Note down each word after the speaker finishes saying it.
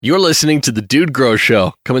You're listening to The Dude Grow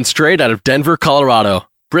Show, coming straight out of Denver, Colorado,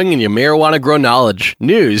 bringing you marijuana grow knowledge,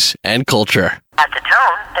 news, and culture. At the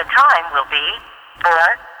tone, the time will be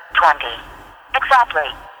 4:20. Exactly.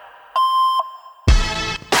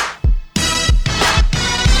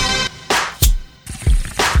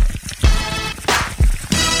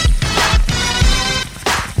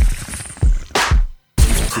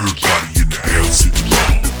 Everybody in the house hit the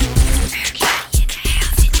ball.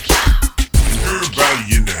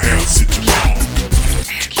 Everybody in the house hit the ball.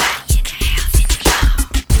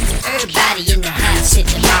 Everybody in the house hit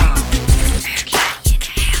the ball.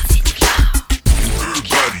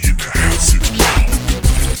 Everybody in the house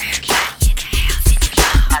hit the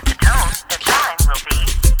ball. At the tone, the time will be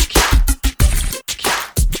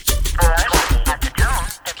 4:20. At the tone,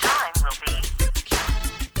 the time will be.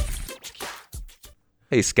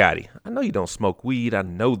 Hey, Scotty, I know you don't smoke weed. I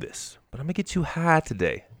know this. But I'm going to get you high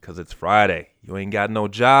today because it's Friday. You ain't got no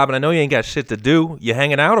job, and I know you ain't got shit to do. You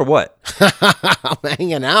hanging out or what? I'm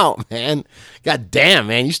hanging out, man. God damn,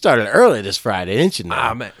 man. You started early this Friday, didn't you?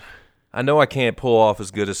 Now? Man. I know I can't pull off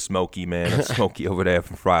as good as Smokey, man. It's Smokey over there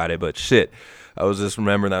from Friday, but shit. I was just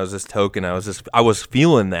remembering I was just token. I was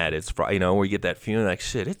feeling that it's Friday, where you get that feeling like,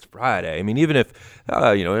 shit, it's Friday. I mean, even if,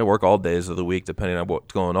 I work all days of the week depending on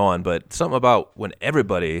what's going on, but something about when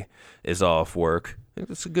everybody is off work,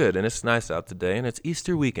 it's good, and it's nice out today, and it's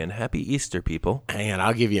Easter weekend. Happy Easter, people. And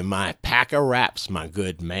I'll give you my pack of raps, my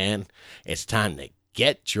good man. It's time to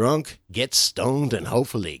get drunk, get stoned, and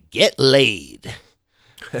hopefully get laid.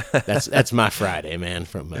 That's my Friday, man,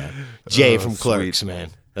 from Jay from Clerks, sweet.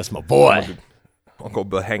 man. That's my boy. I'll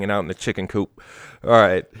go hanging out in the chicken coop. All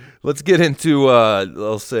right, let's get into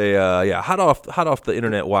hot off the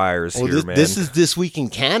internet wires Well, here, man. This is This Week in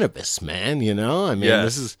Cannabis, man. I mean, Yeah.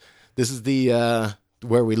 this is the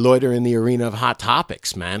where we loiter in the arena of hot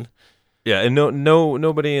topics, man. Yeah, and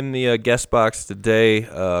nobody in the guest box today.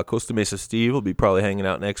 Costa Mesa Steve will be probably hanging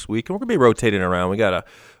out next week, and we're gonna be rotating around. We got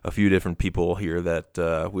a few different people here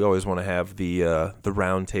that we always want to have the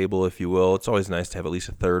round table, if you will. It's always nice to have at least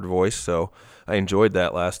a third voice. So I enjoyed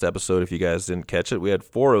that last episode. If you guys didn't catch it, we had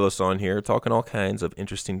 4 of us on here talking all kinds of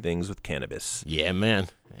interesting things with cannabis. Yeah, man.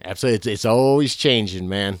 Absolutely. It's always changing,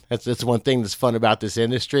 man. That's one thing that's fun about this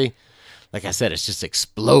industry. Like I said, it's just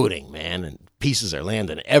exploding, man, and pieces are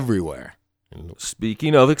landing everywhere.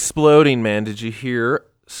 Speaking of exploding, man, did you hear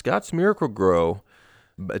Scott's Miracle Grow?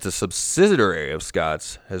 It's a subsidiary of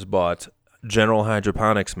Scott's, has bought General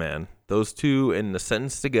Hydroponics, man. Those two in the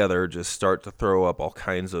sentence together just start to throw up all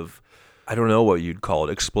kinds of, I don't know what you'd call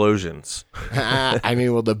it, explosions. I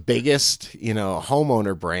mean, well, the biggest,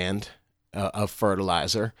 homeowner brand of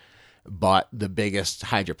fertilizer bought the biggest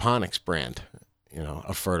hydroponics brand,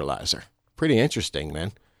 of fertilizer. Pretty interesting,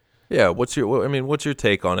 man. Yeah, what's your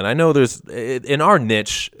take on it? I know there's in our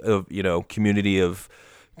niche of community of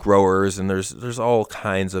growers, and there's all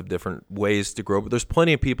kinds of different ways to grow, but there's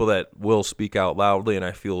plenty of people that will speak out loudly, and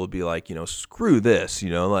I feel will be like, screw this,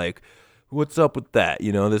 like, what's up with that?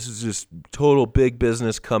 This is just total big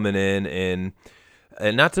business coming in, and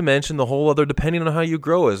not to mention the whole other, depending on how you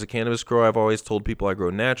grow. As a cannabis grower, I've always told people I grow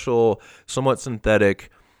natural, somewhat synthetic.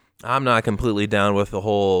 I'm not completely down with the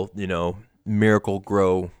whole, Miracle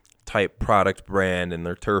Grow type product brand and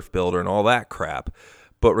their turf builder and all that crap.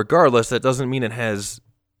 But regardless, that doesn't mean it has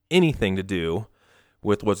anything to do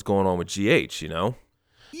with what's going on with GH,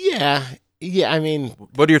 Yeah, I mean,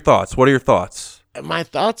 What are your thoughts? my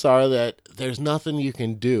thoughts are that there's nothing you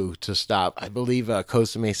can do to stop. I believe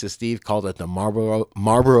Costa Mesa Steve called it the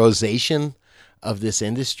Marlboroization of this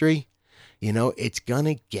industry. It's going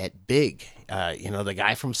to get big. The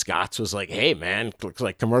guy from Scott's was like, hey, man, looks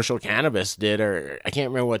like commercial cannabis did, or I can't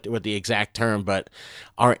remember what the exact term, but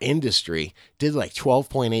our industry did like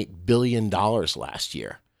 $12.8 billion last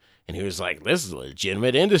year. And he was like, this is a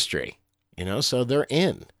legitimate industry, so they're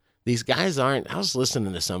in. These guys aren't. I was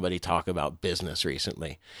listening to somebody talk about business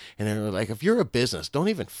recently, and they were like, if you're a business, don't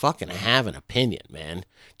even fucking have an opinion, man.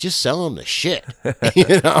 Just sell them the shit.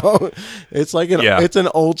 It's like it's an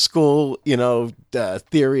old school,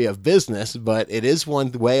 theory of business, but it is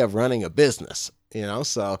one way of running a business,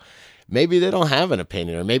 so maybe they don't have an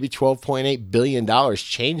opinion, or maybe $12.8 billion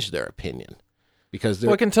changed their opinion because they're.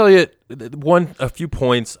 Well, I can tell you a few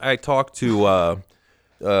points. I talked to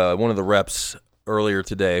one of the reps earlier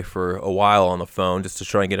today for a while on the phone just to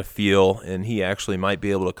try and get a feel, and he actually might be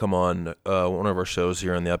able to come on one of our shows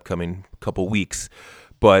here in the upcoming couple weeks.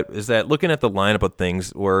 But is that looking at the lineup of things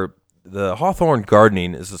where the Hawthorne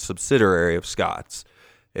Gardening is a subsidiary of Scott's,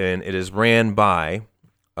 and it is ran by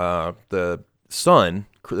the son,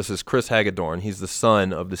 This is Chris Hagedorn. He's the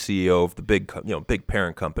son of the CEO of the big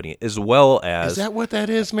parent company, as well as. Is that what that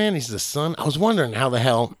is, man? He's the son. I was wondering how the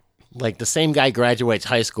hell, like, the same guy graduates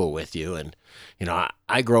high school with you, and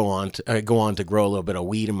I go on to grow a little bit of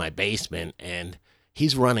weed in my basement, and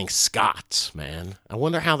he's running Scott's, man. I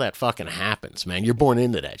wonder how that fucking happens, man. You're born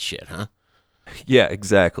into that shit, huh? Yeah,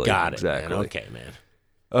 exactly. Got it. Exactly. Man. Okay,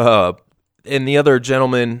 man. And the other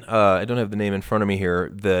gentleman, I don't have the name in front of me here,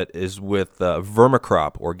 that is with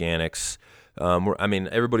Vermicrop Organics. I mean,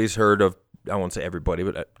 everybody's heard of, I won't say everybody,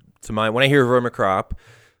 but when I hear Vermicrop,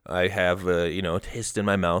 I have a taste in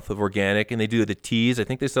my mouth of organic, and they do the teas. I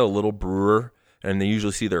think they sell a little brewer, and they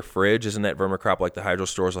usually see their fridge. Isn't that Vermicrop, like the hydro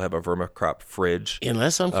stores will have a Vermicrop fridge?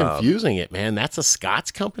 Unless I'm confusing it, man. That's a Scott's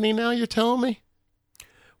company now, you're telling me?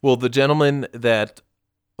 Well, the gentleman that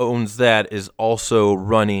owns that is also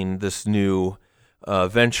running this new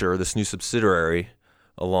venture, this new subsidiary,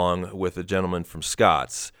 along with a gentleman from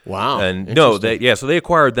Scott's. Wow. And so they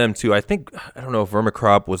acquired them too. I don't know if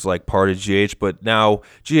Vermicrop was like part of GH, but now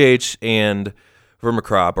GH and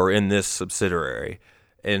Vermicrop are in this subsidiary.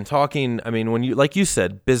 And talking, I mean, when you, like you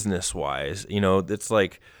said, business wise, it's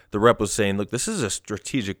like the rep was saying, look, this is a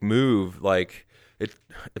strategic move. Like,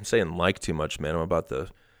 I'm saying like too much, man. I'm about to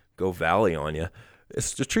go valley on you. It's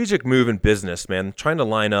a strategic move in business, man, trying to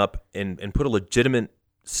line up and put a legitimate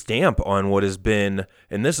stamp on what has been,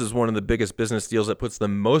 and this is one of the biggest business deals that puts the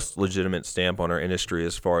most legitimate stamp on our industry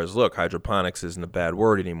as far as, look, hydroponics isn't a bad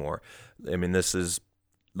word anymore. I mean,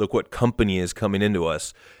 look what company is coming into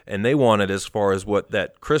us, and they want it as far as what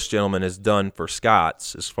that Chris gentleman has done for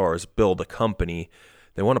Scott's as far as build a company.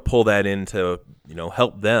 They want to pull that into,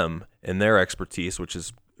 help them in their expertise, which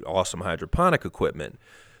is awesome hydroponic equipment.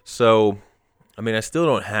 So, I mean, I still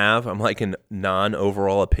don't have. I'm like in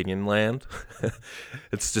non-overall opinion land.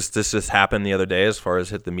 This just happened the other day as far as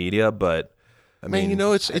hit the media, but I mean,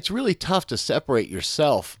 it's really tough to separate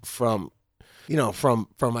yourself from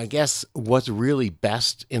I guess what's really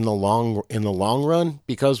best in the long run,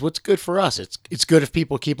 because what's good for us, it's good if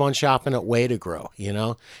people keep on shopping at Way to Grow.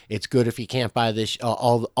 It's good if you can't buy this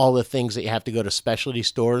all the things that you have to go to specialty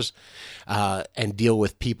stores and deal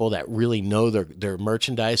with people that really know their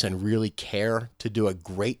merchandise and really care to do a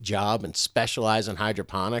great job and specialize in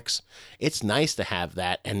hydroponics. It's nice to have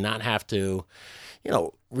that and not have to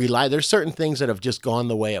rely. There's certain things that have just gone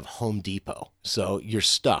the way of Home Depot. So you're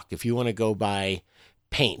stuck. If you want to go buy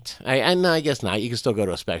paint, I guess not. You can still go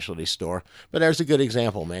to a specialty store. But there's a good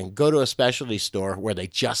example, man. Go to a specialty store where they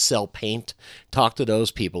just sell paint. Talk to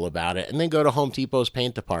those people about it. And then go to Home Depot's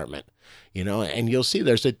paint department. And you'll see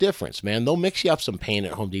there's a difference, man. They'll mix you up some paint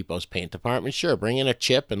at Home Depot's paint department. Sure, bring in a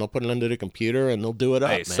chip and they'll put it under the computer and they'll do it up,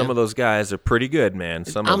 man. Some of those guys are pretty good, man.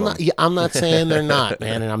 I'm not saying they're not,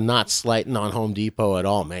 man, and I'm not slighting on Home Depot at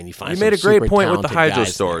all, man. You made a great point with the hydro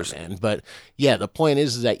stores, man. But yeah, the point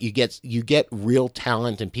is that you get real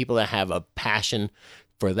talent and people that have a passion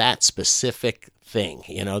for that specific thing.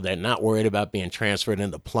 They're not worried about being transferred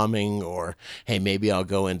into plumbing or, hey, maybe I'll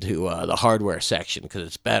go into the hardware section because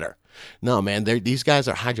it's better. No, man, these guys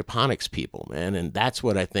are hydroponics people, man, and that's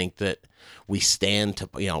what I think that we stand to,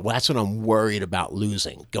 that's what I'm worried about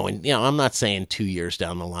losing. I'm not saying 2 years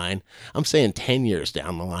down the line. I'm saying 10 years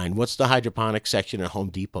down the line. What's the hydroponics section at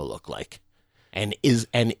Home Depot look like? And is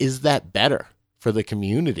that better for the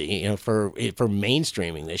community, for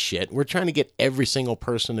mainstreaming this shit? We're trying to get every single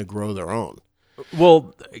person to grow their own.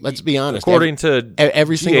 Well, let's be honest. According to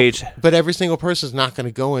every single person is not going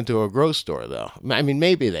to go into a grocery store, though. I mean,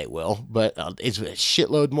 maybe they will, but it's a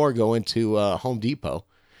shitload more go into Home Depot.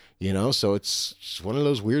 So it's one of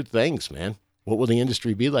those weird things, man. What will the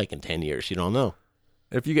industry be like in 10 years? You don't know.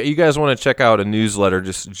 If you guys want to check out a newsletter,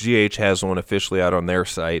 just GH has one officially out on their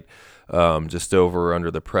site, just over under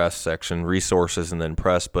the press section, resources and then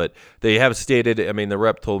press. But they have stated, I mean, the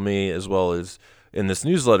rep told me as well as in this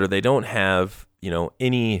newsletter, they don't have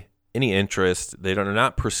any interest. They're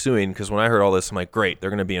not pursuing, because when I heard all this, I'm like, great, they're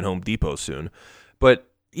going to be in Home Depot soon.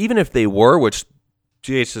 But even if they were, which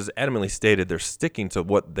GH has adamantly stated they're sticking to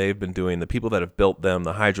what they've been doing, the people that have built them,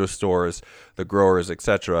 the hydro stores, the growers,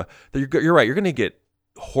 etc. You're right, you're going to get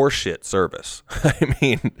horseshit service. I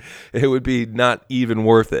mean, it would be not even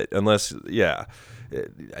worth it unless,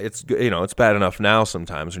 it's it's bad enough now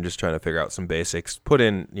sometimes. I'm just trying to figure out some basics. Put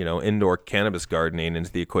in, indoor cannabis gardening into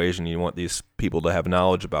the equation you want these people to have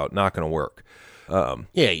knowledge about. Not going to work. An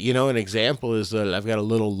example is that I've got a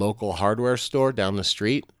little local hardware store down the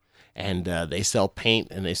street, And they sell paint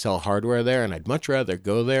and they sell hardware there, and I'd much rather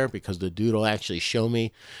go there because the dude will actually show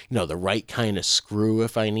me, the right kind of screw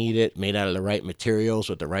if I need it, made out of the right materials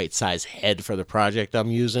with the right size head for the project I'm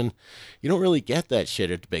using. You don't really get that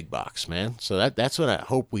shit at the big box, man. So that's what I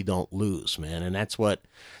hope we don't lose, man. And that's what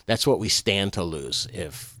we stand to lose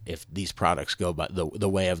if these products go by the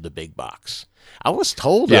way of the big box. I was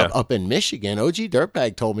told up in Michigan, OG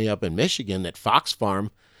Dirtbag told me up in Michigan that Fox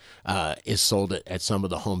Farm is sold at some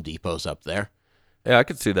of the Home Depots up there. Yeah, I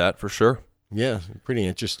could see that for sure. Yeah, pretty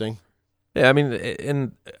interesting. Yeah, I mean,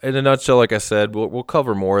 in a nutshell, like I said, we'll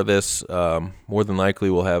cover more of this. More than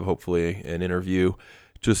likely, we'll have hopefully an interview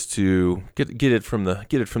just to get it from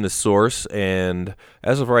the source. And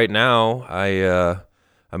as of right now,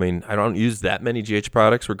 I mean, I don't use that many GH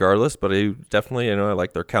products regardless, but I definitely, I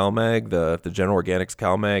like their CalMag, the General Organics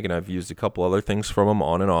CalMag, and I've used a couple other things from them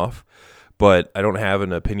on and off. But I don't have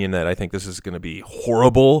an opinion that I think this is going to be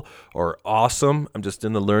horrible or awesome. I'm just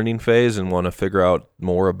in the learning phase and want to figure out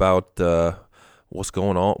more about what's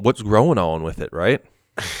growing on with it, right?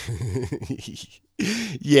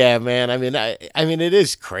 Yeah, man. I mean, it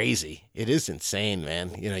is crazy. It is insane,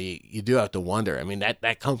 man. You do have to wonder. I mean,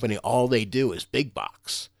 that company, all they do is big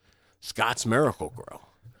box. Scott's Miracle-Gro.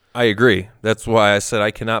 I agree. That's why I said I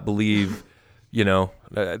cannot believe,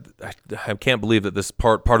 I can't believe that this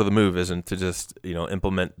part of the move isn't to just,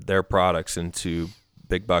 implement their products into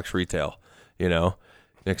big box retail.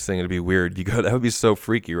 Next thing it'd be weird. That would be so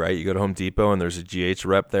freaky, right? You go to Home Depot and there's a GH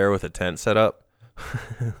rep there with a tent set up.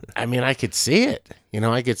 I mean, I could see it.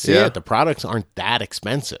 I could see it. The products aren't that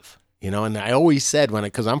expensive. And I always said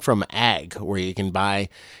because I'm from ag, where you can buy,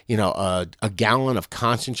 a gallon of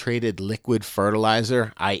concentrated liquid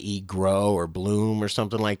fertilizer, i.e. Grow or Bloom or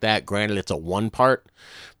something like that. Granted, it's a 1 part,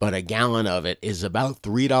 but a gallon of it is about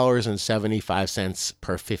 $3.75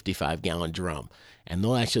 per 55-gallon drum. And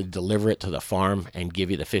they'll actually deliver it to the farm and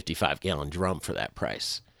give you the 55-gallon drum for that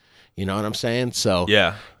price. You know what I'm saying? So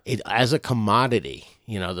yeah, as a commodity,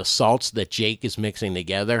 the salts that Jake is mixing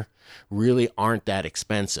together really aren't that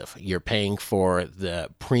expensive. You're paying for the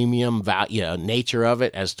premium value nature of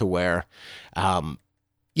it as to where,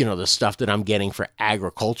 the stuff that I'm getting for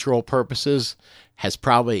agricultural purposes has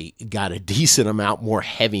probably got a decent amount more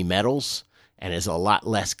heavy metals and is a lot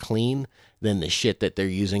less clean than the shit that they're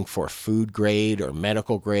using for food grade or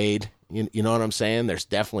medical grade. You know what I'm saying? There's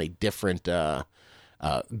definitely different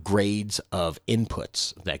grades of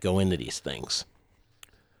inputs that go into these things.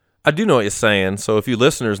 I do know what you're saying. So if you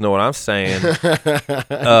listeners know what I'm saying,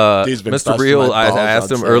 Mr. Real, I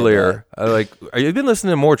asked him earlier, are you been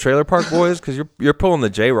listening to more Trailer Park Boys? Because you're pulling the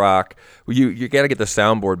J-Rock. You got to get the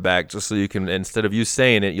soundboard back just so you can, instead of you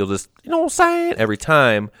saying it, you'll just, say it every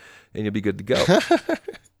time, and you'll be good to go.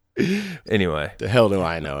 Anyway. The hell do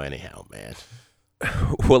I know anyhow, man?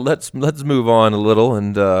 Well, let's move on a little,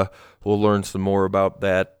 and we'll learn some more about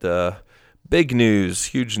that big news,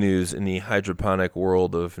 huge news in the hydroponic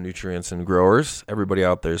world of nutrients and growers. Everybody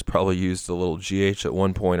out there has probably used a little GH at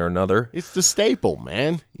one point or another. It's the staple,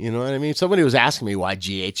 man. You know what I mean? Somebody was asking me why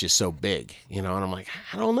GH is so big, and I'm like,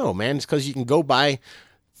 I don't know, man. It's because you can go buy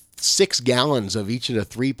 6 gallons of each of the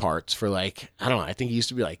 3 parts for I don't know, I think it used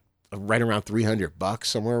to be right around $300,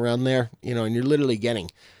 somewhere around there, and you're literally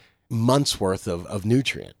getting months worth of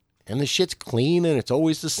nutrient. And the shit's clean and it's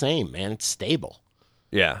always the same, man. It's stable.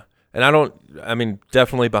 Yeah. And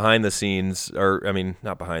definitely behind the scenes,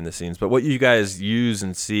 not behind the scenes, but what you guys use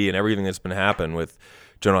and see and everything that's been happening with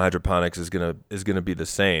General Hydroponics is gonna be the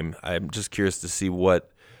same. I'm just curious to see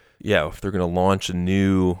if they're gonna launch a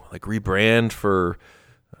new rebrand for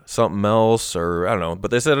something else, or I don't know.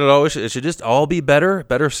 But they said it should just all be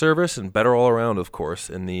better service and better all around, of course,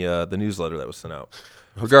 in the newsletter that was sent out.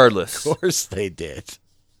 Regardless, of course they did.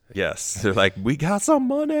 Yes, they're like, we got some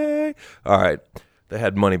money. All right. They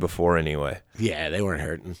had money before anyway. Yeah, they weren't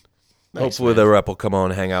hurting. Nice, hopefully the rep will come on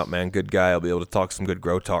and hang out, man. Good guy. I'll be able to talk some good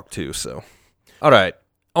grow talk too. So, all right.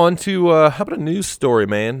 On to, how about a news story,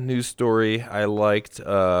 man? News story I liked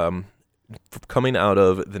coming out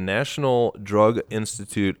of the National Drug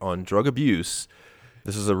Institute on Drug Abuse.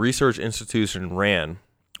 This is a research institution ran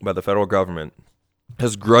by the federal government,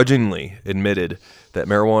 has grudgingly admitted that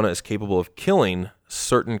marijuana is capable of killing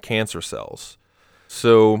certain cancer cells.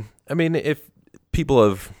 So, if people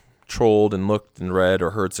have trolled and looked and read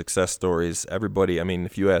or heard success stories, everybody,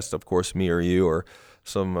 if you asked, of course, me or you or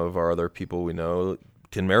some of our other people we know,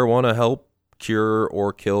 can marijuana help cure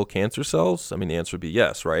or kill cancer cells? The answer would be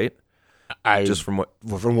yes, right? Just from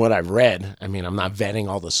what I've read. I'm not vetting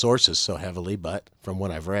all the sources so heavily, but from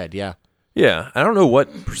what I've read, yeah. Yeah, I don't know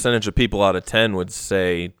what percentage of people out of 10 would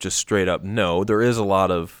say just straight up no. There is a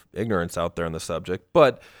lot of ignorance out there on the subject,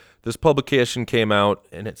 but This publication came out,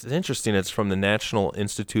 and it's interesting. It's from the National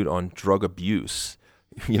Institute on Drug Abuse.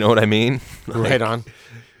 You know what I mean? Right on.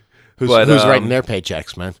 Who's But, writing their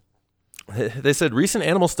paychecks, man? They said recent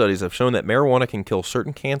animal studies have shown that marijuana can kill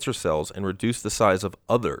certain cancer cells and reduce the size of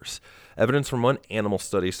others. Evidence from one animal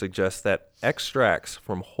study suggests that extracts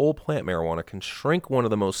from whole plant marijuana can shrink one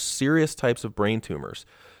of the most serious types of brain tumors.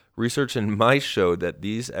 Research in mice showed that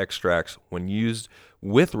these extracts, when used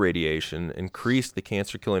with radiation, increased the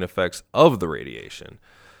cancer-killing effects of the radiation.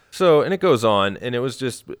 So, and it goes on, and this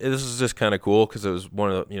is just kind of cool because it was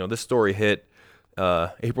one of the, this story hit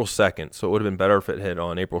April 2nd, so it would have been better if it hit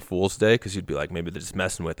on April Fool's Day because you'd be like, maybe they're just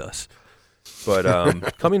messing with us.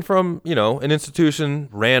 But coming from, an institution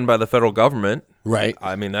ran by the federal government, Right.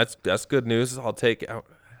 I mean, that's good news.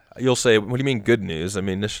 You'll say, what do you mean good news? I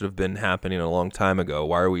mean, this should have been happening a long time ago.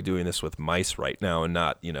 Why are we doing this with mice right now and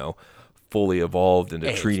not, fully evolved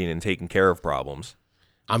into treating and taking care of problems?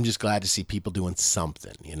 I'm just glad to see people doing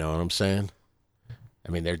something. You know what I'm saying?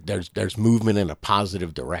 I mean, there's movement in a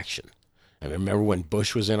positive direction. I remember when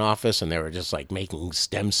Bush was in office and they were just like making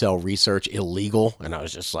stem cell research illegal, and I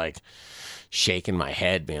was just like shaking my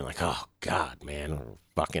head, being like, "Oh God, man, we're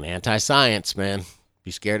fucking anti-science, man. Be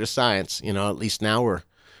scared of science." At least now we're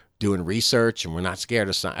doing research and we're not scared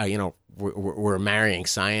of science. We're marrying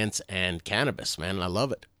science and cannabis, man. And I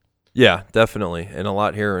love it. Yeah, definitely, and a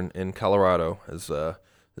lot here in Colorado has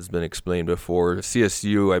been explained before.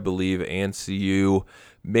 CSU, I believe, and CU,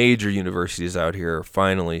 major universities out here,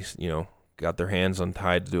 finally, got their hands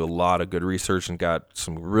untied to do a lot of good research and got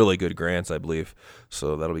some really good grants, I believe.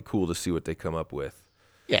 So that'll be cool to see what they come up with.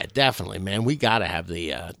 Yeah, definitely, man. We got to have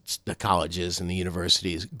the colleges and the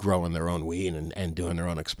universities growing their own weed and doing their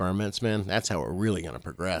own experiments, man. That's how we're really going to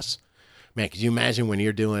progress. Man, could you imagine when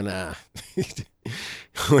you're doing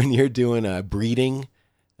breeding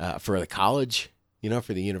for the college,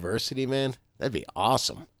 for the university, man? That'd be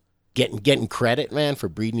awesome. Getting credit, man, for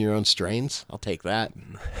breeding your own strains. I'll take that.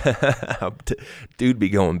 Dude be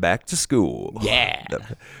going back to school. Yeah.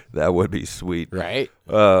 That would be sweet. Right?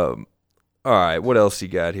 All right, what else you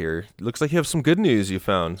got here? Looks like you have some good news you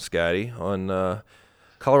found, Scotty, on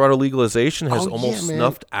Colorado legalization has almost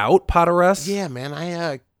snuffed out pot arrests. Yeah, man.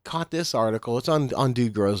 I caught this article. It's on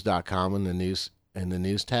dudegrows.com in the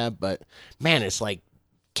news tab, but man, it's like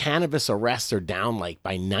cannabis arrests are down like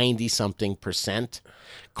by 90-something%.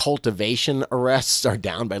 Cultivation arrests are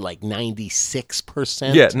down by like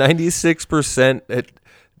 96%. Yeah, 96%.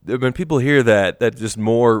 When people hear that just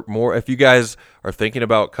more. If you guys are thinking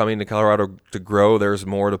about coming to Colorado to grow, there's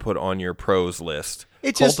more to put on your pros list.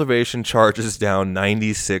 Cultivation charges down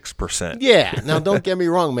 96%. Yeah. Now, don't get me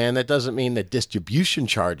wrong, man. That doesn't mean that distribution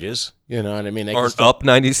charges, you know what I mean? They aren't up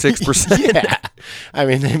 96%. Yeah. I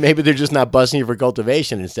mean, maybe they're just not busting you for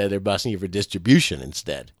cultivation instead. They're busting you for distribution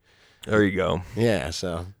instead. There you go. Yeah.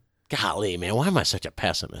 So, golly, man, why am I such a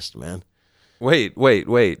pessimist, man? Wait.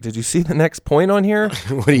 Did you see the next point on here?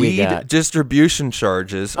 What do you Weed got? distribution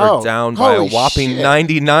charges are down by a holy whopping shit.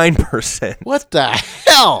 99%. What the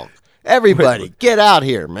hell? Everybody, get out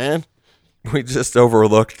here, man. We just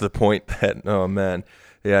overlooked the point that, oh man,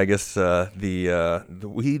 yeah, I guess the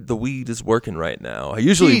weed is working right now. I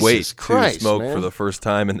usually Jesus wait Christ, to smoke man. for the first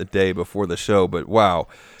time in the day before the show, but wow.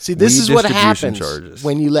 See, this weed is what distribution happens charges.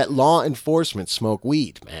 when you let law enforcement smoke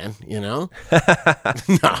weed, man. No,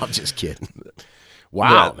 I'm just kidding.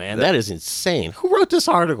 Wow, Yeah, man, that is insane. Who wrote this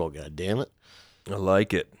article? God damn it! I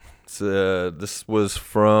like it. This was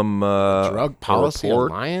from Drug Policy a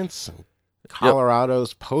report. Alliance, and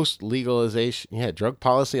Colorado's post-legalization. Yeah, Drug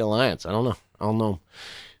Policy Alliance. I don't know.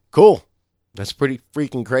 Cool. That's pretty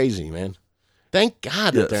freaking crazy, man. Thank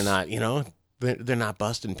God that they're not, they're not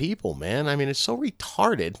busting people, man. I mean, it's so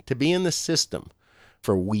retarded to be in the system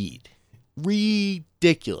for weed.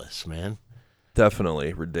 Ridiculous, man.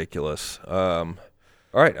 Definitely ridiculous.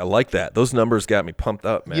 All right, I like that. Those numbers got me pumped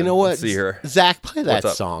up, man. You know what? Let's see here. Zach, play that What's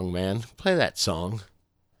up? song, man. Play that song.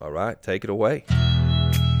 All right, take it away.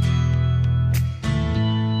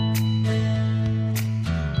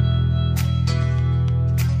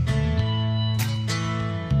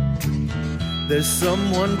 There's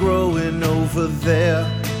someone growing over there,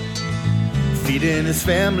 feeding his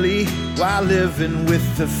family while living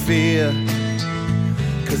with the fear.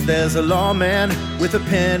 'Cause there's a lawman with a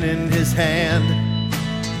pen in his hand,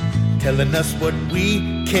 telling us what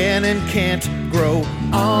we can and can't grow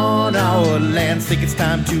on our land. Think it's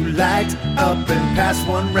time to light up and pass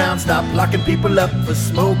one round. Stop locking people up for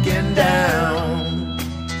smoking down.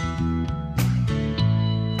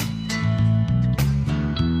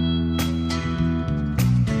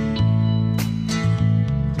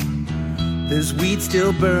 There's weed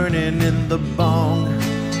still burning in the bong,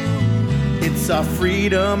 It's our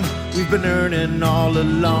freedom we've been earning all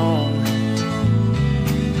along.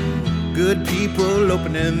 Good people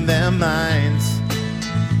opening their minds,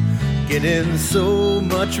 getting so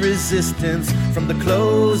much resistance from the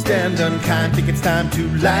closed and unkind. Think it's time to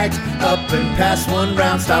light up and pass one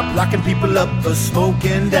round. Stop locking people up for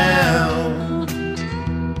smoking down.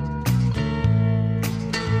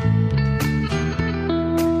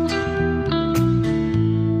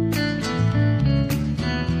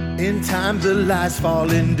 In time the lies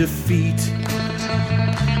fall in defeat.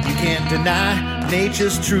 You can't deny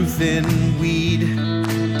nature's truth in weed.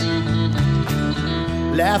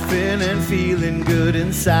 Laughing and feeling good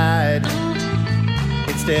inside.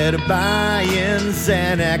 Instead of buying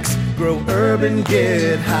Xanax, grow herb and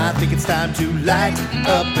get high. Think it's time to light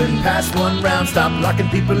up and pass one round. Stop locking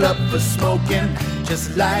people up for smoking.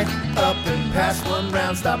 Just light up and pass one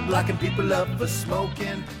round. Stop locking people up for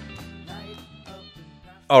smoking.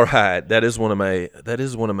 All right, that is one of my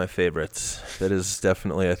favorites. That is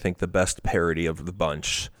definitely, I think, the best parody of the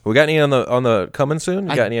bunch. We got any on the coming soon?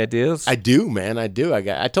 You got any ideas? I do, man. I do.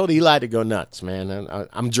 I told Eli to go nuts, man.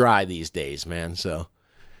 I'm dry these days, man. So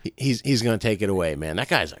he's going to take it away, man. That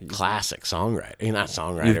guy's a classic songwriter. He's not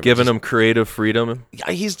songwriter. You've given him creative freedom.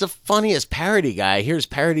 He's the funniest parody guy. I hear his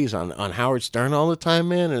parodies on Howard Stern all the time,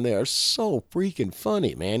 man, and they are so freaking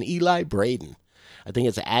funny, man. Eli Braden. I think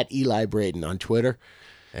it's at Eli Braden on Twitter.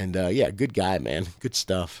 And, yeah, good guy, man. Good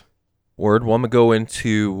stuff. Word. Well, I'm going to go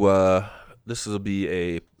into this will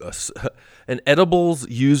be an edibles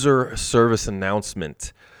user service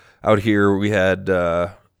announcement. Out here, we had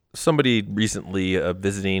somebody recently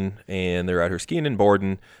visiting, and they're out here skiing in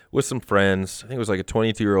Borden with some friends. I think it was like a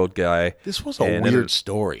 22-year-old guy. This was a weird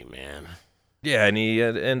story, man. Yeah, and he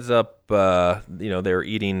ends up, they're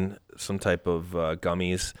eating some type of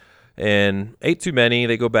gummies. And ate too many.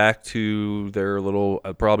 They go back to their little,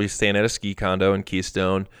 probably staying at a ski condo in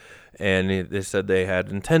Keystone, and they said they had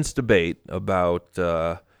intense debate about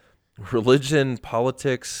religion,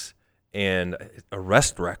 politics, and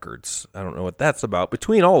arrest records. I don't know what that's about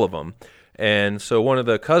between all of them. And so one of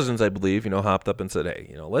the cousins, I believe, hopped up and said,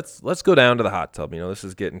 "Hey, let's go down to the hot tub. This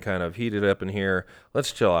is getting kind of heated up in here.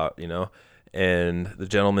 Let's chill out, And the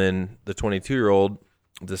gentleman, the 22-year-old.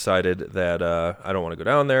 Decided that I don't want to go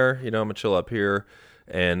down there. I'm gonna chill up here,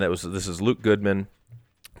 and this is Luke Goodman.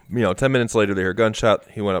 10 minutes later, they hear a gunshot.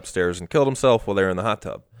 He went upstairs and killed himself while they're in the hot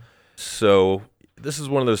tub. So this is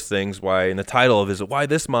one of those things why, in the title of it, why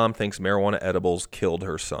this mom thinks marijuana edibles killed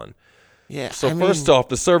her son. Yeah. So first off,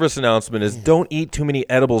 the service announcement is don't eat too many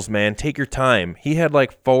edibles, man. Take your time. He had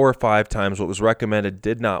like 4 or 5 times what was recommended.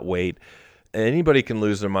 Did not wait. Anybody can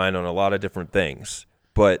lose their mind on a lot of different things,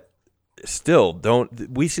 but. Still,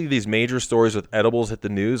 we see these major stories with edibles hit the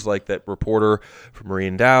news, like that reporter from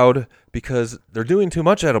Marine Dowd, because they're doing too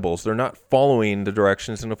much edibles. They're not following the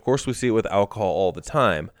directions, and of course, we see it with alcohol all the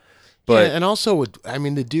time. But and also,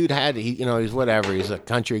 the dude he's whatever. He's a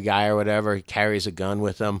country guy or whatever. He carries a gun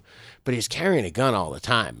with him, but he's carrying a gun all the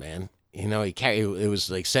time, man. It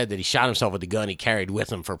was like said that he shot himself with the gun he carried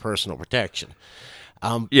with him for personal protection.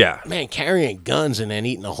 Man, carrying guns and then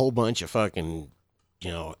eating a whole bunch of fucking.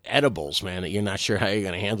 Edibles, man, that you're not sure how you're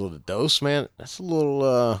going to handle the dose, man. That's a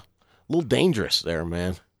little dangerous there,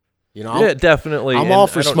 man. Yeah, definitely. I'm all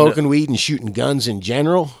for smoking weed and shooting guns in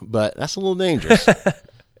general, but that's a little dangerous.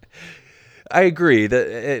 I agree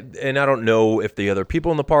and I don't know if the other people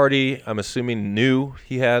in the party, I'm assuming, knew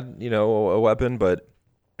he had, a weapon, but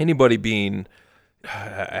anybody being,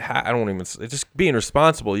 just being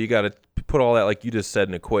responsible, you got to put all that, like you just said,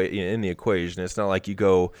 in the equation. It's not like you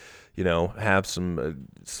go. Have some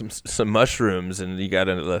mushrooms and you got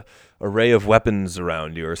an array of weapons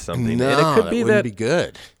around you or something. No, and it could be wouldn't be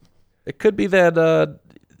good. It could be that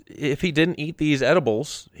if he didn't eat these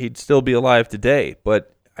edibles, he'd still be alive today.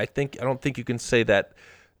 But I don't think you can say that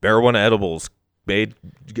marijuana edibles made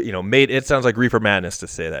it sounds like reefer madness to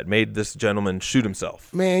say that made this gentleman shoot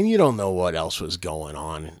himself. Man, you don't know what else was going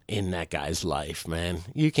on in that guy's life, man.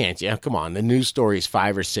 You can't. Yeah, come on. The news story is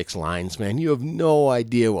 5 or 6 lines, man. You have no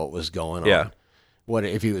idea what was going on. Yeah. What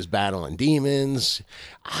if he was battling demons?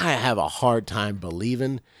 I have a hard time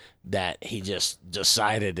believing that he just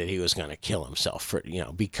decided that he was going to kill himself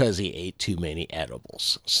because he ate too many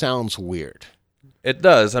edibles. Sounds weird. It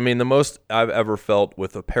does. The most I've ever felt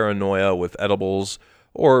with a paranoia with edibles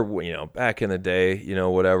or, back in the day,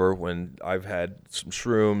 whatever, when I've had some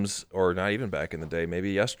shrooms, or not even back in the day,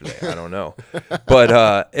 maybe yesterday, I don't know.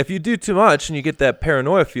 But if you do too much and you get that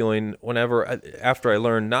paranoia feeling after I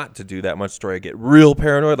learned not to do that much, I get real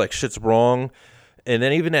paranoid, like shit's wrong. And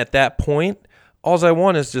then even at that point, all I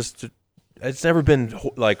want is just to It's never been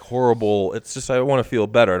like horrible. It's just I want to feel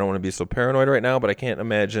better. I don't want to be so paranoid right now, but I can't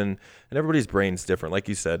imagine. And everybody's brain's different. Like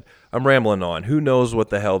you said, I'm rambling on. Who knows what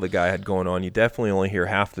the hell the guy had going on? You definitely only hear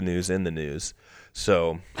half the news in the news.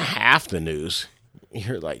 So half the news, you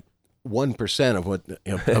hear like 1% of what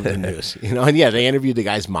of the news, And yeah, they interviewed the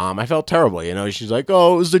guy's mom. I felt terrible, She's like,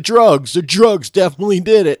 "Oh, it was the drugs. The drugs definitely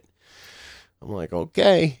did it." I'm like,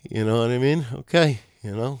 okay, you know what I mean? Okay,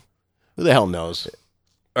 who the hell knows?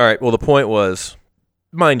 All right. Well, the point was,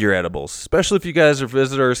 mind your edibles, especially if you guys are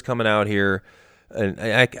visitors coming out here. And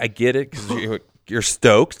I get it because you're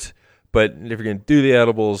stoked, but if you're going to do the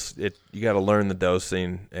edibles, you got to learn the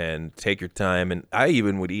dosing and take your time. And I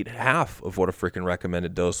even would eat half of what a freaking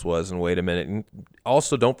recommended dose was and wait a minute. And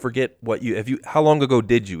also, don't forget how long ago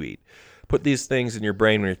did you eat? Put these things in your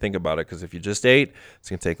brain when you think about it, because if you just ate, it's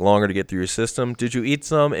going to take longer to get through your system. Did you eat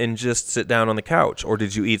some and just sit down on the couch, or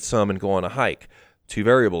did you eat some and go on a hike? Two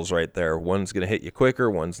variables right there. One's going to hit you quicker,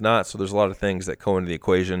 one's not. So there's a lot of things that go into the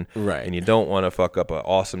equation. Right. And you don't want to fuck up an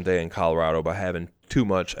awesome day in Colorado by having too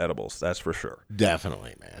much edibles. That's for sure.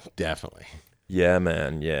 Definitely, man. Definitely. Yeah,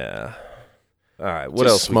 man. Yeah. All right. What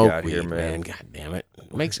else we got here, man? God damn it.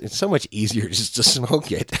 It makes it so much easier just to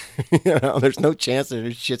smoke it. There's no chance that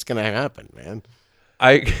this shit's going to happen, man.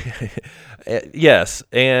 Yes.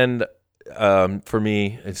 And for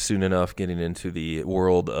me, it's soon enough getting into the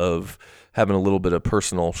world of having a little bit of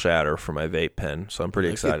personal shatter for my vape pen, so I'm pretty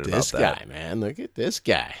excited about that. Look at this guy, man. Look at this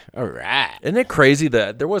guy. All right. Isn't it crazy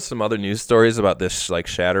that there was some other news stories about this like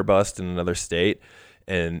shatter bust in another state,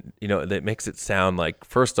 and that makes it sound like,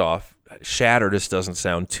 first off, shatter just doesn't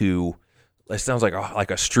sound too. It sounds like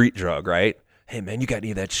a street drug, right? Hey man, you got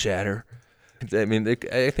any of that shatter? I mean,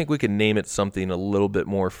 I think we can name it something a little bit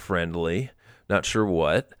more friendly. Not sure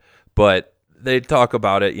what, but they talk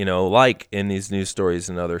about it, like in these news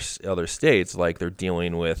stories in other states, like they're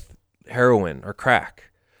dealing with heroin or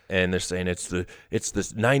crack, and they're saying it's this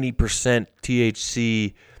 90%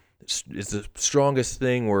 THC is the strongest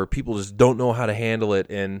thing where people just don't know how to handle it.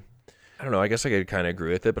 And I don't know, I guess I could kind of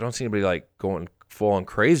agree with it, but I don't see anybody like going full on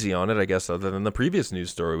crazy on it, I guess, other than the previous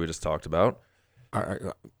news story we just talked about.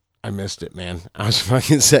 I missed it, man. I was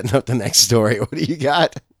fucking setting up the next story. What do you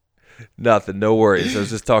got? Nothing, no worries. I was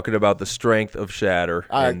just talking about the strength of shatter.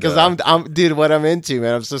 Because I'm dude, what I'm into,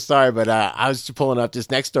 man. I'm so sorry, but I was pulling up this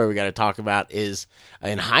next story we got to talk about is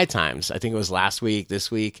in High Times. I think it was this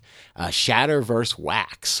week. Shatter versus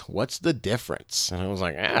wax. What's the difference? And I was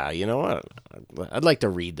like, you know what? I'd like to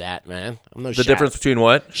read that, man. The difference between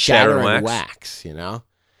what? Shatter and wax.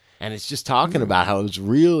 And it's just talking about how it's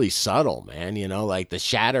really subtle, man. Like the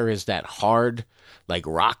shatter is that hard, like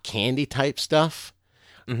rock candy type stuff.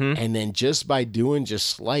 Mm-hmm. And then just by doing just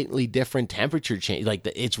slightly different temperature change, like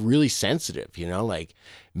it's really sensitive, like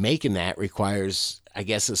making that requires, I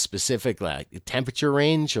guess, a specific like temperature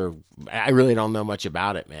range, or I really don't know much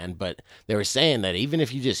about it, man. But they were saying that even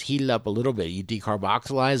if you just heat it up a little bit, you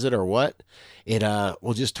decarboxylize it or what, it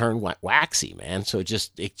will just turn waxy, man. So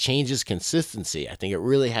it changes consistency. I think it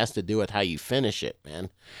really has to do with how you finish it, man.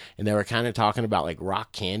 And they were kind of talking about like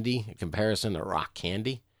rock candy, in comparison to rock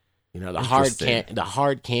candy. The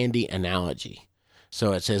hard candy analogy.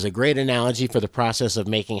 So it says a great analogy for the process of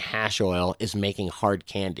making hash oil is making hard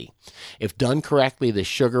candy. If done correctly, the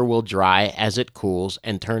sugar will dry as it cools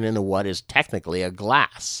and turn into what is technically a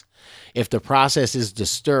glass. If the process is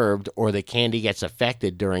disturbed or the candy gets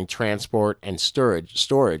affected during transport and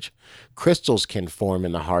storage, crystals can form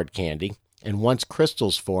in the hard candy. And once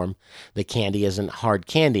crystals form, the candy isn't hard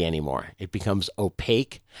candy anymore. It becomes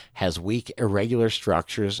opaque, has weak, irregular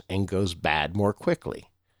structures, and goes bad more quickly.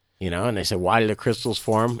 And they said, why do the crystals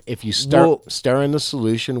form? If you stir in the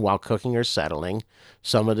solution while cooking or settling,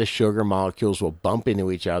 some of the sugar molecules will bump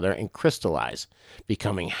into each other and crystallize,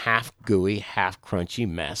 becoming half gooey, half crunchy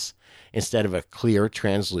mess instead of a clear,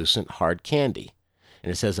 translucent, hard candy.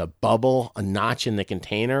 And it says a bubble, a notch in the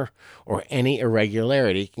container, or any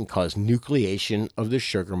irregularity can cause nucleation of the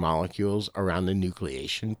sugar molecules around the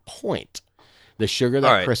nucleation point. The sugar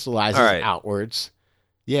that crystallizes outwards.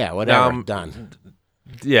 Yeah, whatever. Done.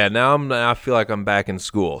 Yeah, now I feel like I'm back in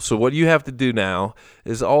school. So what you have to do now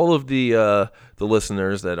is all of the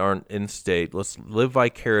listeners that aren't in state, let's live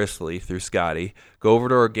vicariously through Scotty. Go over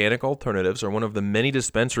to Organic Alternatives or one of the many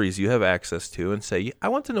dispensaries you have access to and say, I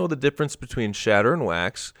want to know the difference between shatter and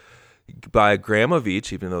wax. Buy a gram of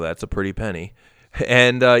each, even though that's a pretty penny.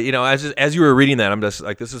 And, as you were reading that, I'm just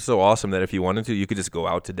like, this is so awesome that if you wanted to, you could just go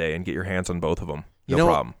out today and get your hands on both of them. No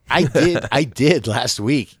problem. I did last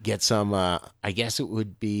week get some, I guess it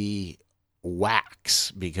would be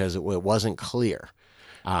wax because it wasn't clear.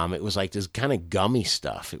 It was like this kind of gummy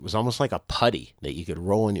stuff. It was almost like a putty that you could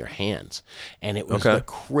roll in your hands. And it was the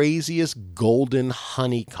craziest golden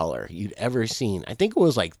honey color you'd ever seen. I think it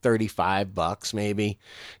was like $35 maybe.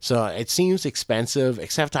 So it seems expensive,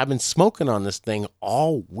 except I've been smoking on this thing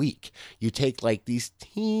all week. You take like these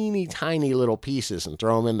teeny tiny little pieces and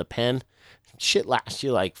throw them in the pen. Shit lasts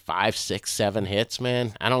you like 5, 6, 7 hits,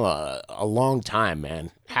 man. I don't know, a long time,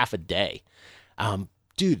 man. Half a day.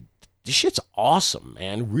 Dude, this shit's awesome,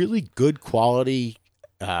 man. Really good quality.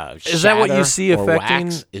 Is that what you see affecting?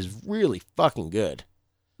 Wax is really fucking good.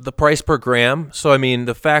 The price per gram. So I mean,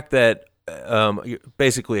 the fact that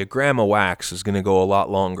basically a gram of wax is going to go a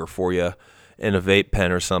lot longer for you in a vape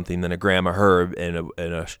pen or something than a gram of herb in a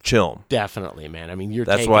chilm. Definitely, man. I mean,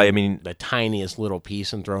 that's why I mean the tiniest little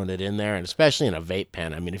piece and throwing it in there, and especially in a vape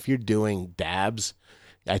pen. I mean, if you're doing dabs,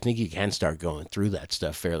 I think you can start going through that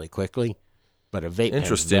stuff fairly quickly. But a vape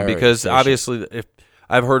interesting pen is very because efficient. obviously, if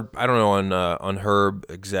I've heard, I don't know on herb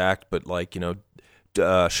exact, but like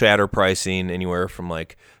shatter pricing anywhere from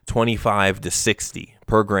like 25 to 60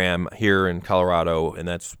 per gram here in Colorado, and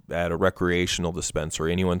that's at a recreational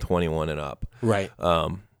dispensary, anyone 21 and up. Right.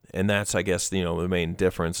 And that's, I guess, the main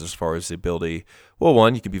difference as far as the ability. Well,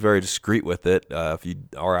 one, you can be very discreet with it. If you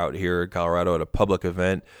are out here in Colorado at a public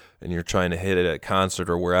event and you're trying to hit it at a concert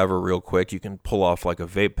or wherever real quick, you can pull off like a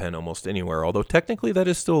vape pen almost anywhere, although technically that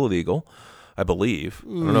is still illegal, I believe. I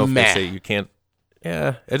don't know if they say you can't.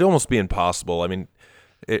 Yeah, it'd almost be impossible. I mean,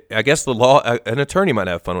 I guess the law, an attorney might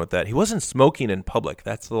have fun with that. He wasn't smoking in public.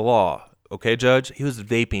 That's the law. Okay, Judge? He was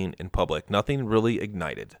vaping in public. Nothing really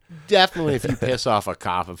ignited. Definitely, if you piss off a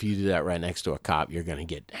cop, if you do that right next to a cop, you're going to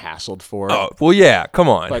get hassled for it. Oh, well, yeah, come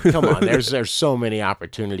on. But come on, there's so many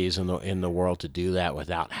opportunities in the world to do that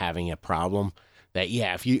without having a problem. That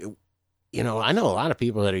if you I know a lot of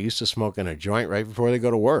people that are used to smoking a joint right before they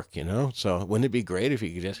go to work. So wouldn't it be great if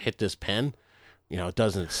you could just hit this pen? It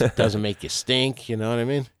doesn't make you stink. You know what I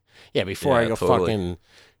mean? Yeah. Before I go fucking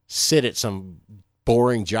sit at some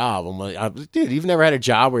boring job, I'm like, dude, you've never had a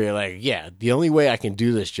job where you're like, yeah, the only way I can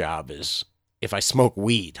do this job is if I smoke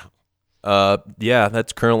weed. Yeah,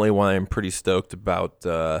 that's currently why I'm pretty stoked about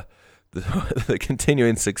the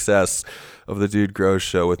continuing success of the Dude Grows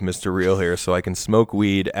show with Mr. Real here, so I can smoke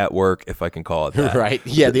weed at work, if I can call it that. Right?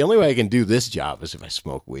 Yeah, the only way I can do this job is if I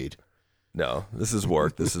smoke weed. No, this is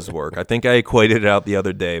work. This is work. I think I equated it out the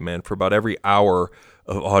other day, man. For about every hour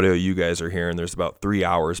of audio you guys are hearing, there's about 3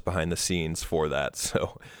 hours behind the scenes for that.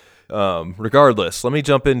 So regardless, let me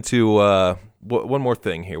jump into one more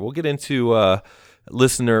thing here. We'll get into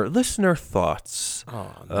listener thoughts.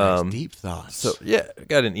 Oh, nice. Deep thoughts. So, yeah, I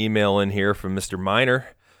got an email in here from Mr. Miner,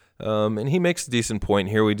 and he makes a decent point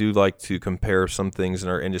here. We do like to compare some things in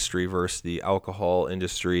our industry versus the alcohol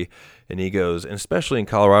industry. And he goes, and especially in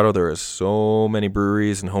Colorado, there is so many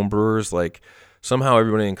breweries and home brewers. Like, somehow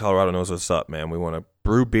everybody in Colorado knows what's up, man. We want to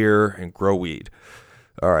brew beer and grow weed.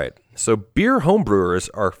 All right. So beer home brewers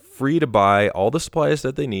are free to buy all the supplies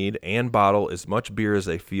that they need and bottle as much beer as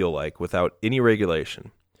they feel like without any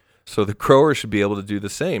regulation. So the grower should be able to do the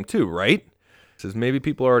same too, right? Says maybe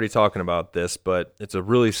people are already talking about this, but it's a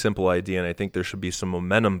really simple idea, and I think there should be some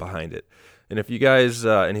momentum behind it. And if you guys,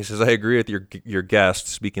 and he says, I agree with your guest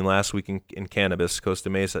speaking last week in cannabis, Costa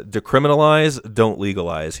Mesa, decriminalize, don't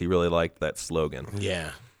legalize. He really liked that slogan.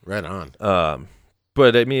 Yeah, right on.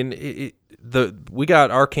 But I mean, we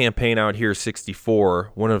got our campaign out here,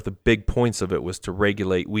 64. One of the big points of it was to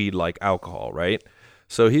regulate weed like alcohol, right?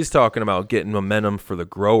 So he's talking about getting momentum for the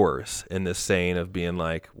growers in this saying of being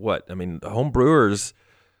like, what? I mean, the home brewers,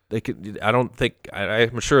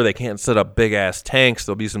 I'm sure they can't set up big ass tanks.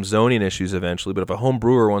 There'll be some zoning issues eventually. But if a home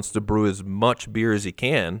brewer wants to brew as much beer as he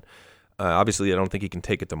can, obviously I don't think he can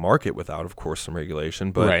take it to market without, of course, some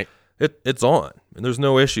regulation. But right. It's on, and there's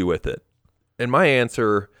no issue with it. And my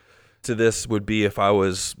answer to this would be, if I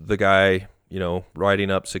was the guy,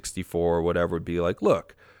 riding up 64 or whatever, would be like,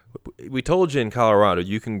 look, we told you in Colorado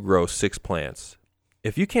you can grow 6 plants.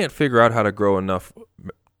 If you can't figure out how to grow enough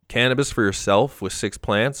cannabis for yourself with 6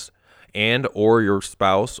 plants and or your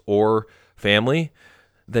spouse or family,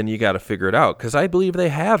 then you got to figure it out, because I believe they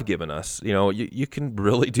have given us, you can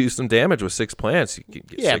really do some damage with 6 plants. You could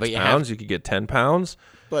get 6 pounds, you could get 10 pounds.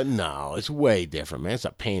 But no, it's way different, man. It's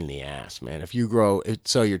a pain in the ass, man. If you grow,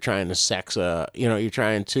 so you're trying to you're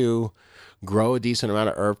trying to grow a decent amount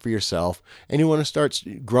of herb for yourself, and you want to start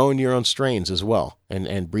growing your own strains as well,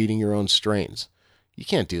 and breeding your own strains. You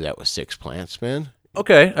can't do that with 6 plants, man.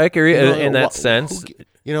 Okay, I agree in that sense.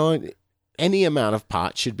 Any amount of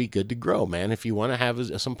pot should be good to grow, man. If you want to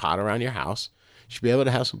have some pot around your house, you should be able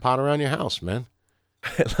to have some pot around your house, man.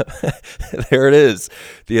 There it is.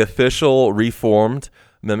 The official reformed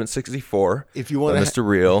Amendment 64. If you want by to Mr.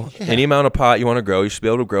 Real, any amount of pot you want to grow, you should be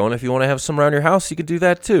able to grow. And if you want to have some around your house, you can do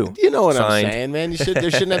that too. You know what Signed. I'm saying, man.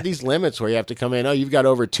 There shouldn't have these limits where you have to come in. Oh, you've got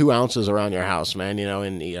over 2 ounces around your house, man.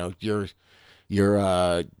 And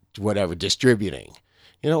you're whatever distributing.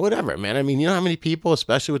 Whatever, man. I mean, you know how many people,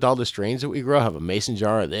 especially with all the strains that we grow, have a mason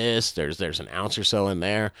jar of this. There's an ounce or so in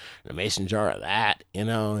there, and a mason jar of that. And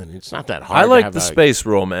it's not that hard. I to like have the space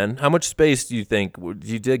rule, man. How much space do you think? Do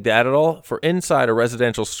you dig that at all? For inside a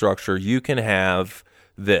residential structure, you can have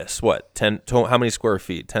this. What? 10? How many square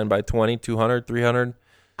feet? 10 by 20? 200? 300?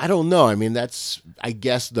 I don't know. I mean, that's, I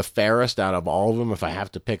guess, the fairest out of all of them. If I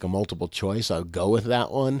have to pick a multiple choice, I'll go with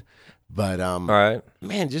that one. But all right,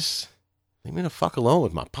 man, just leave me the fuck alone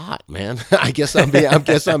with my pot, man. I guess I'm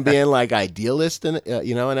being like idealist and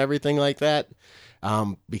and everything like that,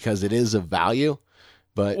 because it is of value.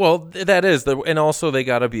 But well, that is and also they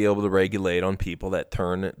got to be able to regulate on people that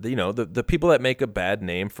turn, the people that make a bad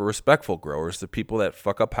name for respectful growers, the people that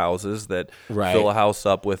fuck up houses, that fill a house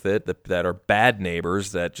up with it, that are bad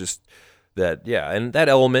neighbors, and that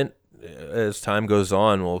element as time goes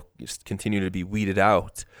on will just continue to be weeded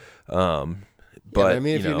out. But I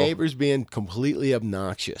mean, if your neighbor's being completely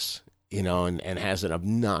obnoxious, and has an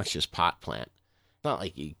obnoxious pot plant, it's not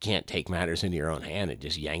like you can't take matters into your own hand and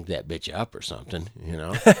just yank that bitch up or something,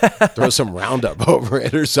 throw some Roundup over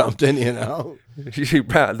it or something,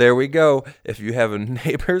 There we go. If you have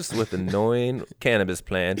neighbors with annoying cannabis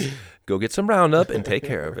plants, go get some Roundup and take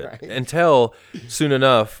care of it. Right. Until soon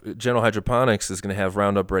enough, General Hydroponics is going to have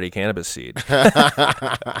Roundup ready cannabis seed.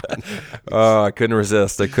 Oh, I couldn't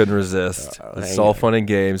resist. It's all fun and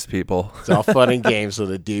games, people. It's all fun and games so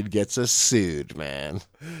the dude gets us sued, man.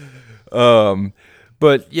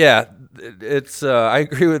 But yeah, it's I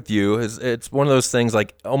agree with you. It's one of those things,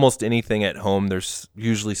 like almost anything at home, there's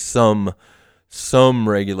usually some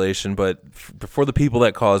regulation, but for the people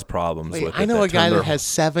that cause problems with it. I know a guy that has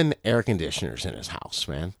 7 air conditioners in his house,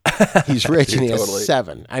 man. He's rich and he has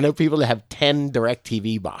 7. I know people that have 10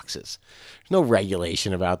 DirecTV boxes. There's no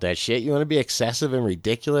regulation about that shit. You want to be excessive and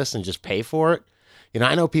ridiculous and just pay for it?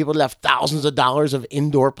 I know people that have thousands of dollars of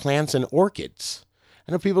indoor plants and orchids.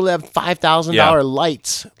 I know people that have $5,000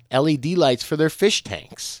 lights, LED lights for their fish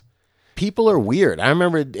tanks. People are weird. I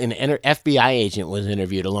remember an FBI agent was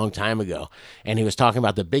interviewed a long time ago, and he was talking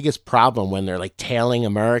about the biggest problem when they're like tailing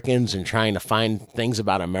Americans and trying to find things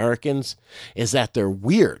about Americans is that they're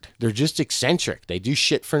weird. They're just eccentric. They do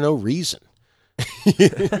shit for no reason.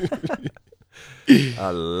 I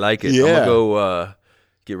like it. Yeah. I'm going to go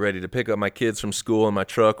get ready to pick up my kids from school in my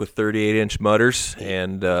truck with 38-inch mutters,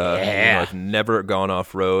 and I've never gone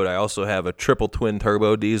off-road. I also have a triple twin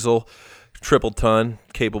turbo diesel, triple ton,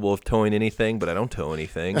 capable of towing anything, but I don't tow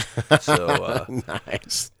anything. So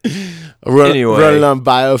nice. Anyway, running on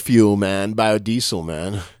biofuel, man, biodiesel,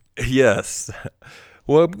 man. Yes.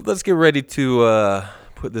 Well, let's get ready to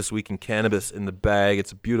put this week in cannabis in the bag.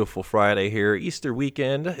 It's a beautiful Friday here, Easter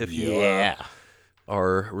weekend. If you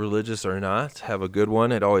are religious or not, have a good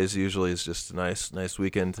one. It always usually is just a nice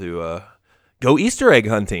weekend to go Easter egg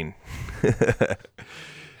hunting.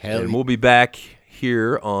 And we'll be back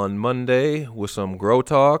here on Monday with some Grow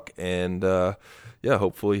Talk, and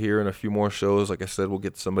hopefully here in a few more shows. Like I said, we'll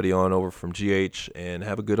get somebody on over from GH and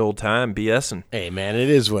have a good old time BSing. Hey, man, it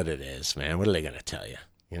is what it is, man. What are they going to tell you,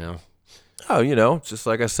 Oh, just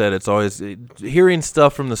like I said, it's always hearing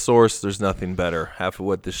stuff from the source. There's nothing better. Half of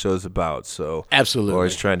what this show's about. So absolutely, we're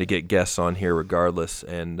always trying to get guests on here regardless.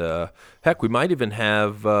 And heck, we might even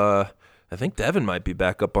have, I think Devin might be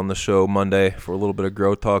back up on the show Monday for a little bit of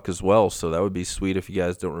Grow Talk as well. So that would be sweet. If you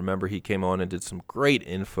guys don't remember, he came on and did some great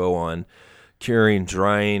info on curing,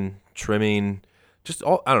 drying, trimming, just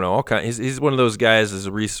all kinds. He's one of those guys as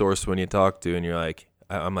a resource when you talk to, and you're like,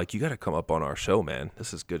 I'm like, you got to come up on our show, man.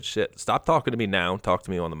 This is good shit. Stop talking to me now. Talk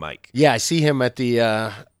to me on the mic. Yeah, I see him at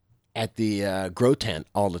the grow tent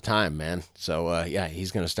all the time, man. So,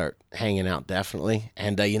 he's going to start hanging out definitely.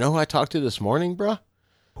 And you know who I talked to this morning, bro?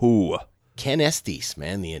 Who? Ken Estes,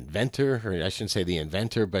 man, the inventor, or I shouldn't say the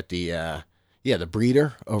inventor, but the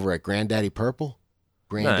breeder over at Granddaddy Purple.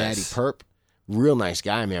 Granddaddy Perp. Real nice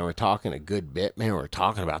guy, man. We're talking a good bit, man. We're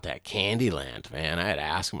talking about that Candyland, man. I had to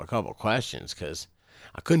ask him a couple questions because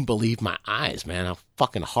I couldn't believe my eyes, man. How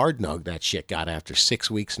fucking hard-nugged that shit got after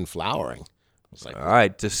 6 weeks in flowering. I was like, all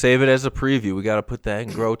right, to save it as a preview, we got to put that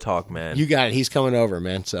in Grow Talk, man. You got it. He's coming over,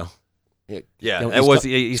 man. So,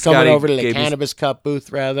 he's coming over to the Cannabis Cup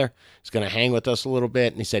booth, rather. He's going to hang with us a little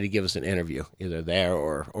bit, and he said he'd give us an interview, either there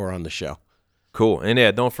or on the show. Cool. And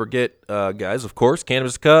yeah, don't forget, guys, of course,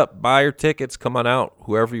 Cannabis Cup, buy your tickets, come on out,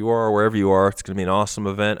 whoever you are, wherever you are. It's going to be an awesome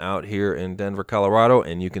event out here in Denver, Colorado,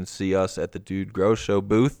 and you can see us at the Dude Grow Show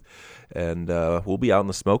booth. And we'll be out in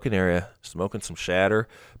the smoking area, smoking some shatter,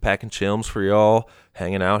 packing chilms for y'all,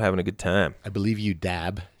 hanging out, having a good time. I believe you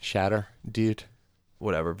dab shatter, dude.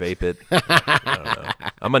 Whatever, vape it. I don't know.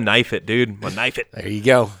 I'm a knife it, dude. I'm a knife it. There you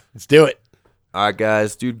go. Let's do it. All right,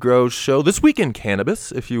 guys, Dude Grow Show this week in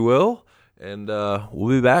cannabis, if you will. And we'll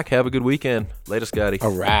be back. Have a good weekend. Later, Scotty. All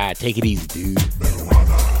right. Take it easy, dude.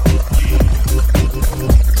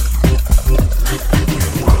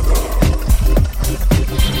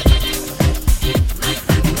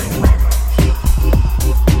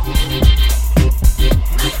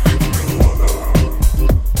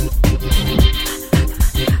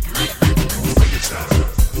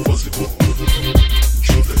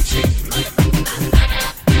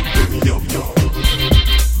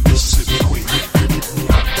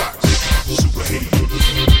 Super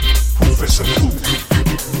Haze, Professor Cool.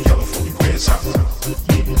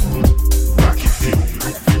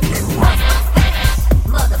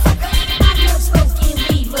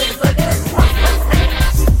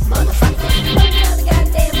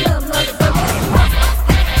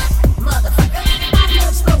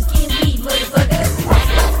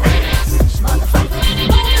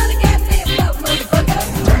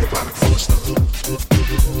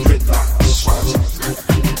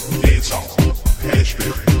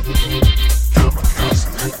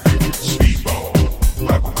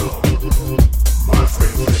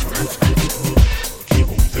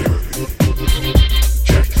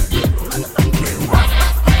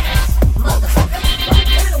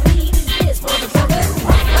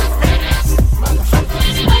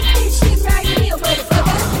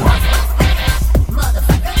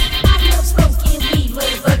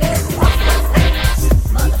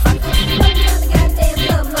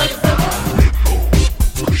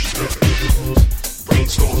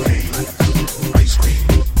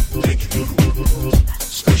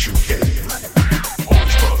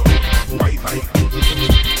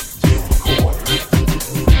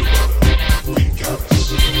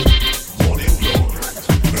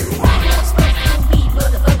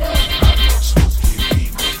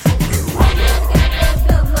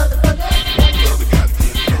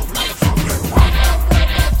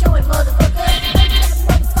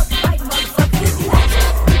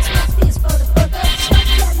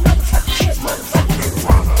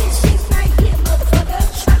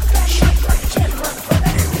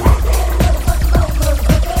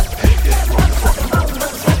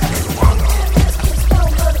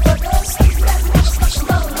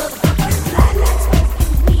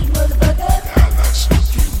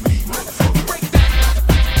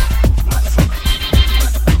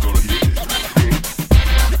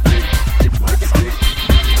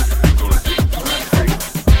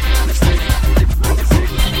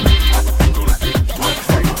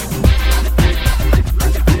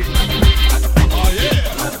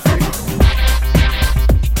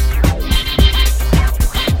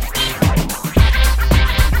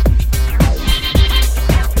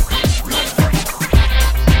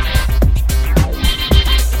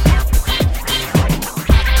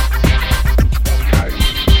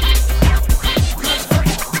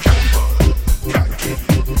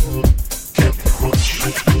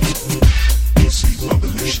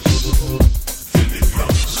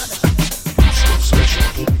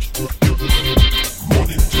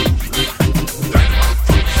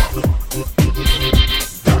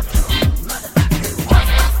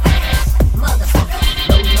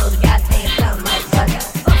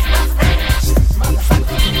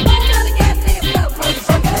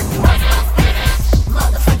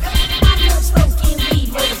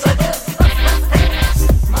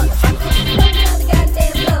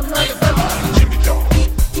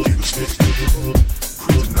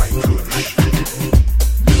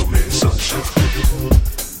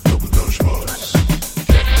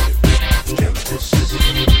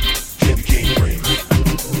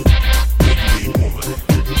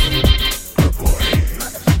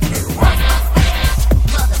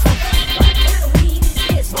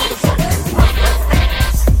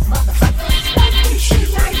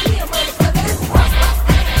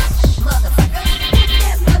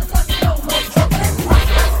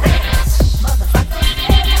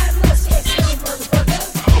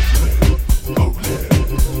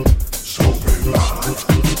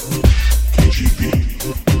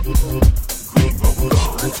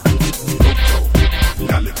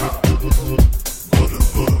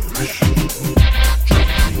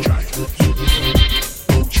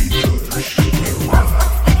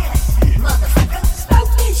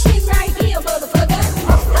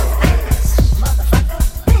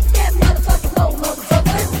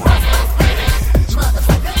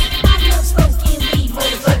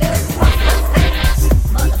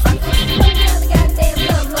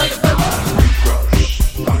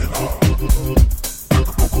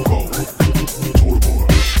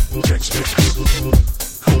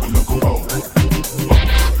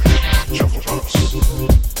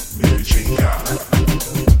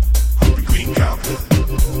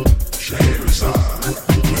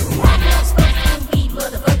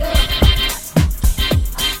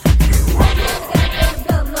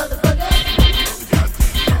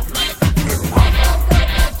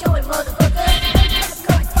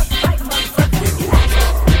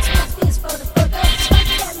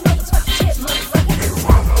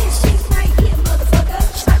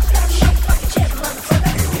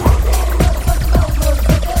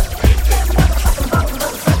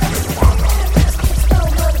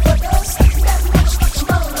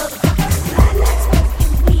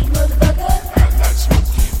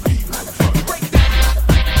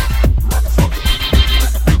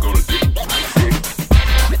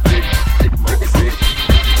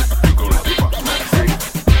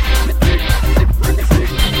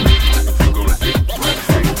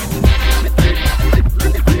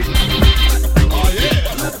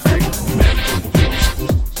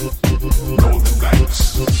 northern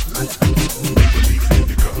lights. Make believe in